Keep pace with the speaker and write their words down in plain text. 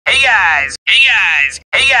guys, hey guys,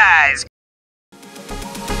 hey guys.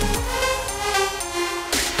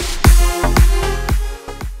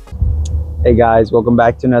 Hey guys, welcome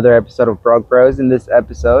back to another episode of Frog Bros. In this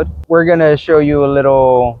episode, we're gonna show you a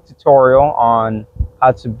little tutorial on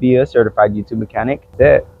how to be a certified YouTube mechanic.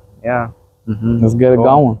 That's it. Yeah. Let's get it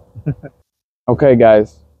going. Okay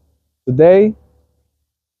guys, today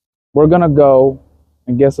we're gonna go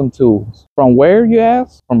and get some tools. From where, you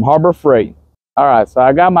ask? From Harbor Freight. All right, so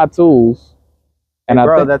I got my tools. And hey,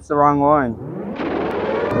 bro, that's the wrong one.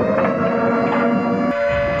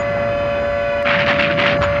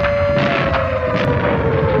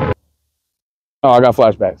 Oh, I got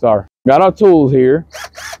flashback, sorry. Got our tools here.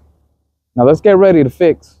 Now let's get ready to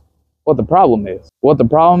fix what the problem is. What the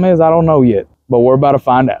problem is, I don't know yet, but we're about to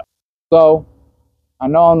find out. So, I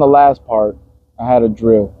know on the last part, I had a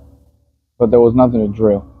drill, but there was nothing to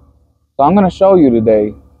drill. So I'm gonna show you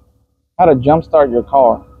today how to jumpstart your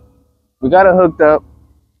car. We got it hooked up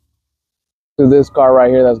to this car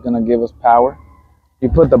right here that's gonna give us power. You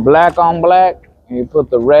put the black on black, and you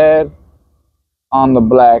put the red on the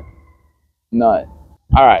black nut.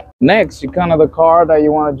 All right, next you come to the car that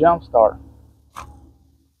you want to jumpstart.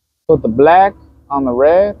 Put the black on the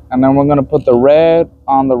red, and then we're gonna put the red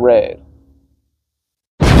on the red.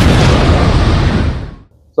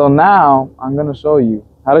 So now I'm gonna show you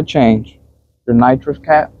how to change your nitrous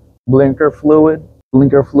cap, blinker fluid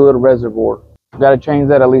reservoir. You gotta change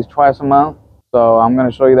that at least twice a month. So I'm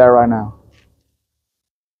gonna show you that right now.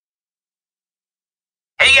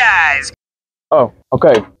 Hey guys. Oh,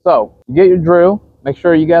 okay. So you get your drill. Make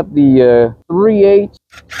sure you got the 3/8,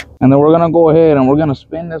 and then we're gonna go ahead and we're gonna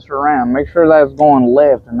spin this around. Make sure that it's going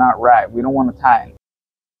left and not right. We don't want to tighten.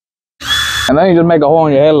 And then you just make a hole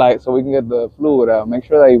in your headlight so we can get the fluid out. Make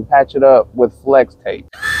sure that you patch it up with flex tape.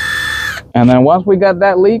 And then once we got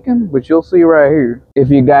that leaking, which you'll see right here, if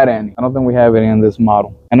you got any. I don't think we have any in this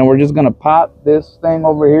model. And then we're just gonna pop this thing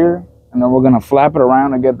over here, and then we're gonna flap it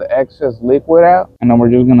around and get the excess liquid out. And then we're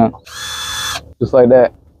just gonna, just like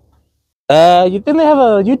that. You think they have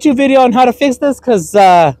a YouTube video on how to fix this? Cause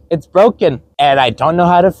it's broken and I don't know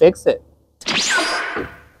how to fix it.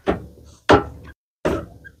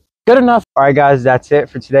 Good enough. All right guys, that's it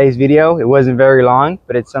for today's video. It wasn't very long,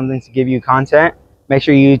 but it's something to give you content. Make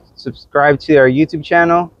sure you subscribe to our YouTube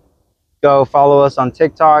channel. Go follow us on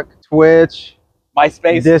TikTok, Twitch,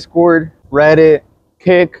 MySpace, Discord, Reddit,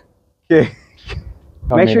 Kick.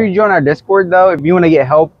 Make sure you join our Discord though if you want to get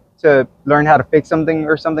help to learn how to fix something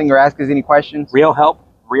or ask us any questions. real help.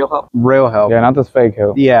 Real help. Yeah, not this fake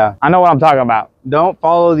help. Yeah. I know what I'm talking about. Don't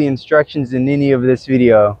follow the instructions in any of this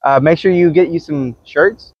video. Make sure you get you some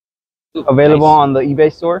shirts available on the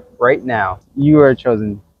eBay store right now. You are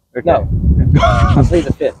chosen. Okay. No. I'll play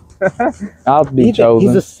the fifth. I'll be chosen.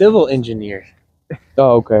 He's a civil engineer.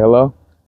 Oh, okay. Hello?